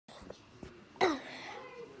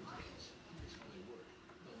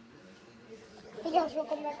guys,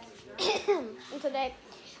 welcome back. And today,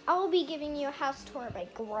 I will be giving you a house tour of my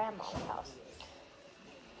grandma's house.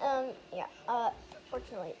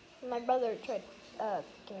 Fortunately, my brother tried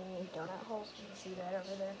giving me donut holes. You can see that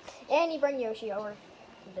over there. And he brought Yoshi over.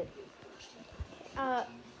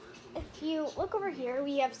 If you look over here,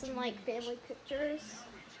 we have some like family pictures.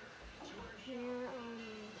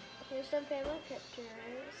 Here's some family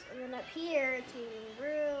pictures, and then up here it's me and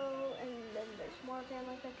Rue, and then there's more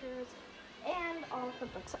family pictures, and all of the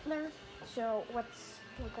books up there. So let's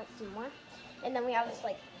look up some more. And then we have this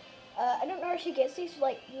like, I don't know where she gets these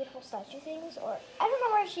like beautiful statue things, or I don't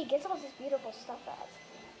know where she gets all this beautiful stuff at.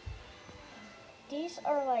 These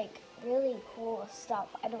are like really cool stuff.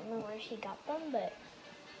 I don't know where she got them, but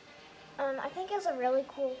I think it's a really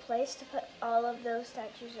cool place to put all of those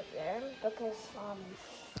statues up there because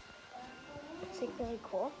it's like really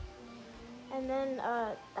cool. And then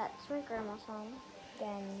that's my grandma's home.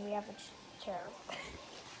 Then we have a chair.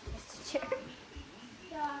 Just a chair.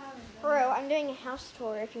 Bro, I'm doing a house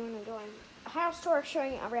tour if you want to join. A house tour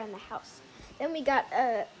showing around the house. Then we got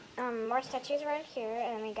more statues around here,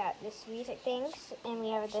 and we got this music things, and we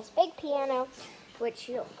have this big piano, which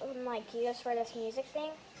you can like use for this music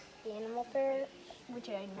thing. The Animal Fair, which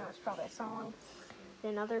I know is probably a song.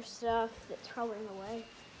 Then other stuff that's probably in the way.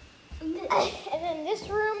 And then this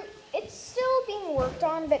room, it's still being worked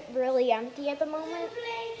on, but really empty at the moment.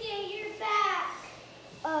 Blanket, you're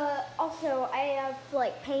back. Also, I have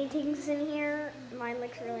like paintings in here. Mine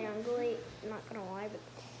looks really ugly, I'm not gonna lie,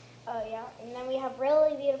 but yeah. And then we have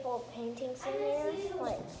really beautiful paintings in here.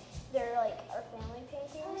 Like they're like our family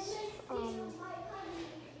paintings.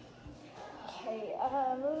 Okay,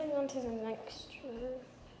 moving on to the next room.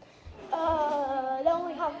 Then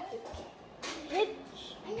we have the kitchen.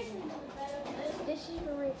 This is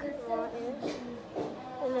where my grandma is.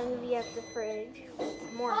 And then we have the fridge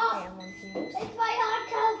with more family things. It's my hot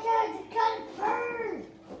cocoa. It's gonna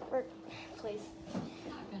burn. Please.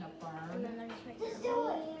 Not gonna burn. And then there's my Just do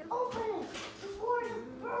it. Open it before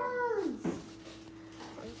it burns.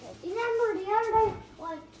 Remember the other day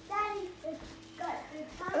when Daddy got the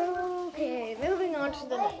time. Okay, moving on to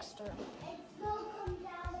the next room. It still comes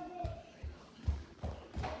down a bit.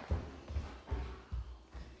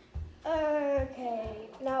 Okay,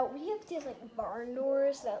 now we have these like barn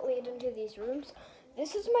doors that lead into these rooms.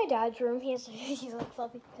 This is my dad's room. He has these like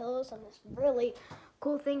fluffy pillows and this really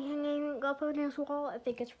cool thing hanging up on his wall. I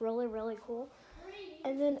think it's really, really cool.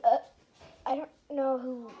 And then I don't know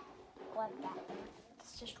who left that.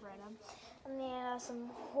 It's just random. And then some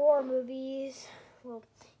horror movies. Well,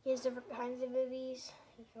 he has different kinds of movies.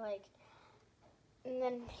 Like, and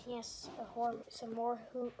then he has some more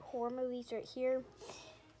horror movies right here.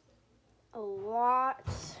 A lot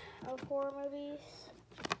of horror movies,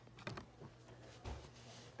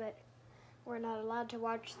 but we're not allowed to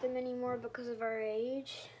watch them anymore because of our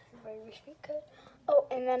age. I wish we could. Oh,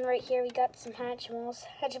 and then right here we got some Hatchimals.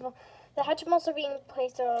 The Hatchimals are being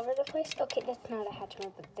placed all over the place. Okay, that's not a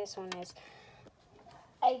Hatchimal, but this one is.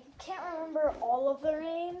 I can't remember all of their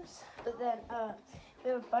names, but then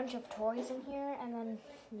we have a bunch of toys in here, and then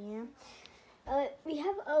yeah, we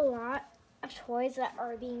have a lot of toys that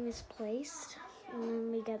are being misplaced. And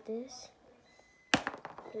then we got this.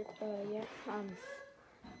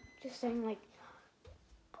 Just saying, like,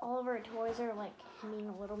 all of our toys are like being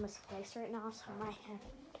a little misplaced right now, so I might have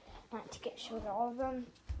not to get showed all of them.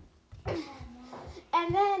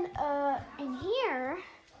 And then in here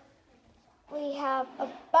we have a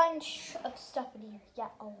bunch of stuff in here. Yeah,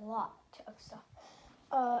 a lot of stuff.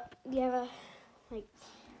 We have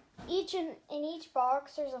in each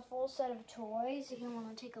box there's a full set of toys if you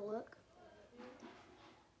want to take a look.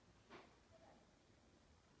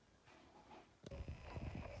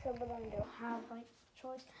 Some of them don't have like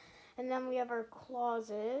toys. And then we have our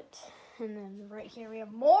closet. And then right here we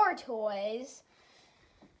have more toys.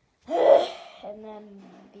 And then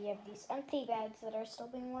we have these empty beds that are still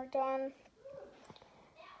being worked on.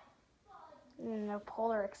 And then a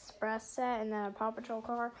Polar Express set, and then a Paw Patrol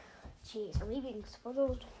car. Jeez, are we being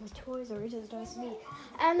spoiled with toys, or is it just me?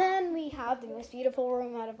 And then we have the most beautiful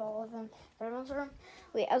room out of all of them. Grandma's room.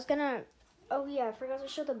 Wait, oh yeah, I forgot to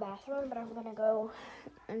show the bathroom, but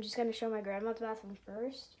I'm just gonna show my grandma's bathroom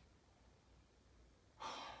first.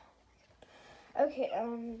 Okay,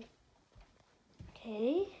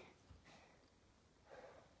 okay.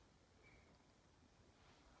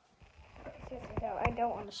 No, I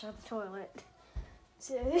don't want to show the toilet.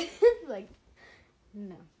 So, like,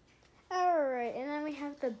 no. Alright, and then we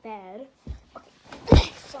have the bed.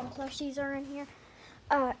 Okay, some plushies are in here.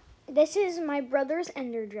 This is my brother's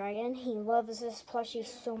Ender Dragon. He loves this plushie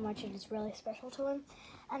so much, it is really special to him.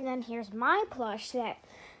 And then here's my plush that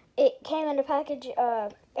it came in a package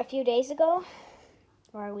a few days ago,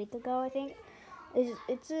 or a week ago, I think.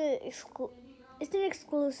 It's an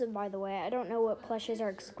exclusive, by the way. I don't know what plushes are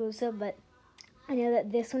exclusive, but I know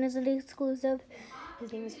that this one is an exclusive.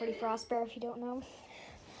 His name is Freddy Frostbear, if you don't know.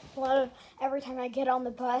 Every time I get on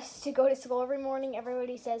the bus to go to school every morning,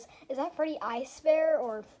 everybody says, "Is that Freddy Ice Bear?"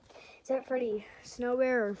 or "Is that Freddy Snow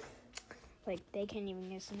Bear?" or like they can't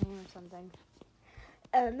even use his name or something.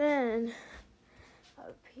 And then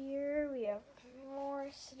up here we have more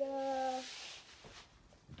stuff.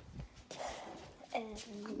 And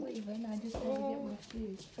Leaving, I just want to get my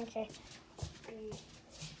shoes. okay.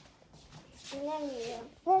 And then we have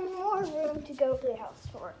one more room to go to the house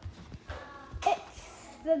tour. It's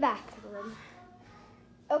the bathroom.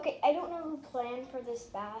 Okay, I don't know who planned for this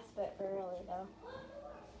bath, but really though.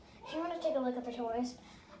 If you want to take a look at the toys,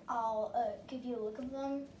 I'll give you a look of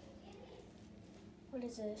them. What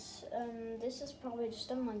is this? This is probably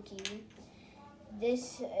just a monkey.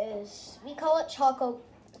 This is, we call it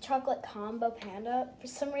chocolate combo panda for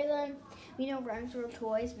some reason. We know rhymes with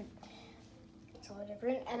toys, but it's all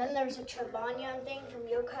different. And then there's a Chobanian thing from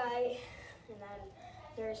Yokai, and then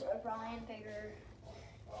there's a Ryan figure,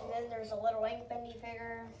 and then there's a little Ink Bendy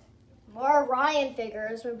figure. More Ryan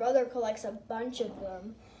figures. My brother collects a bunch of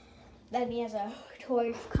them. Then he has a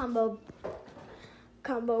toy combo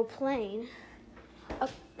plane.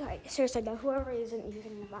 Okay, seriously though, whoever isn't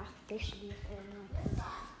using the bath, they should use it.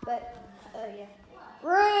 But yeah.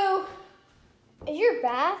 Rue, is your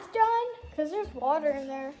bath done? Because there's water in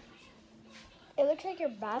there. It looks like your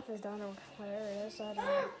bath is done or whatever it is. I don't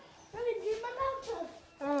know.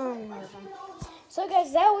 Oh, so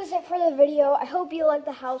guys, that was it for the video. I hope you liked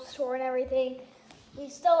the house tour and everything. We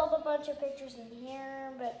still have a bunch of pictures in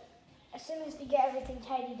here, but as soon as we get everything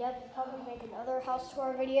tidied up, we'll probably make another house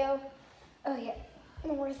tour video. Oh yeah,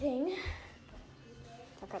 one more thing.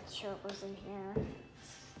 I forgot the shirt was in here.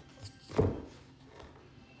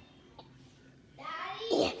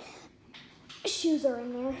 Yeah. Shoes are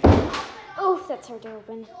in there. Oh, that's hard to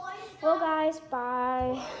open. Well guys,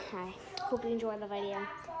 bye. I hope you enjoyed the video.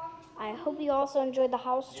 I hope you also enjoyed the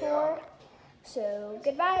house tour. So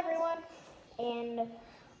goodbye everyone, and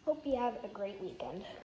hope you have a great weekend.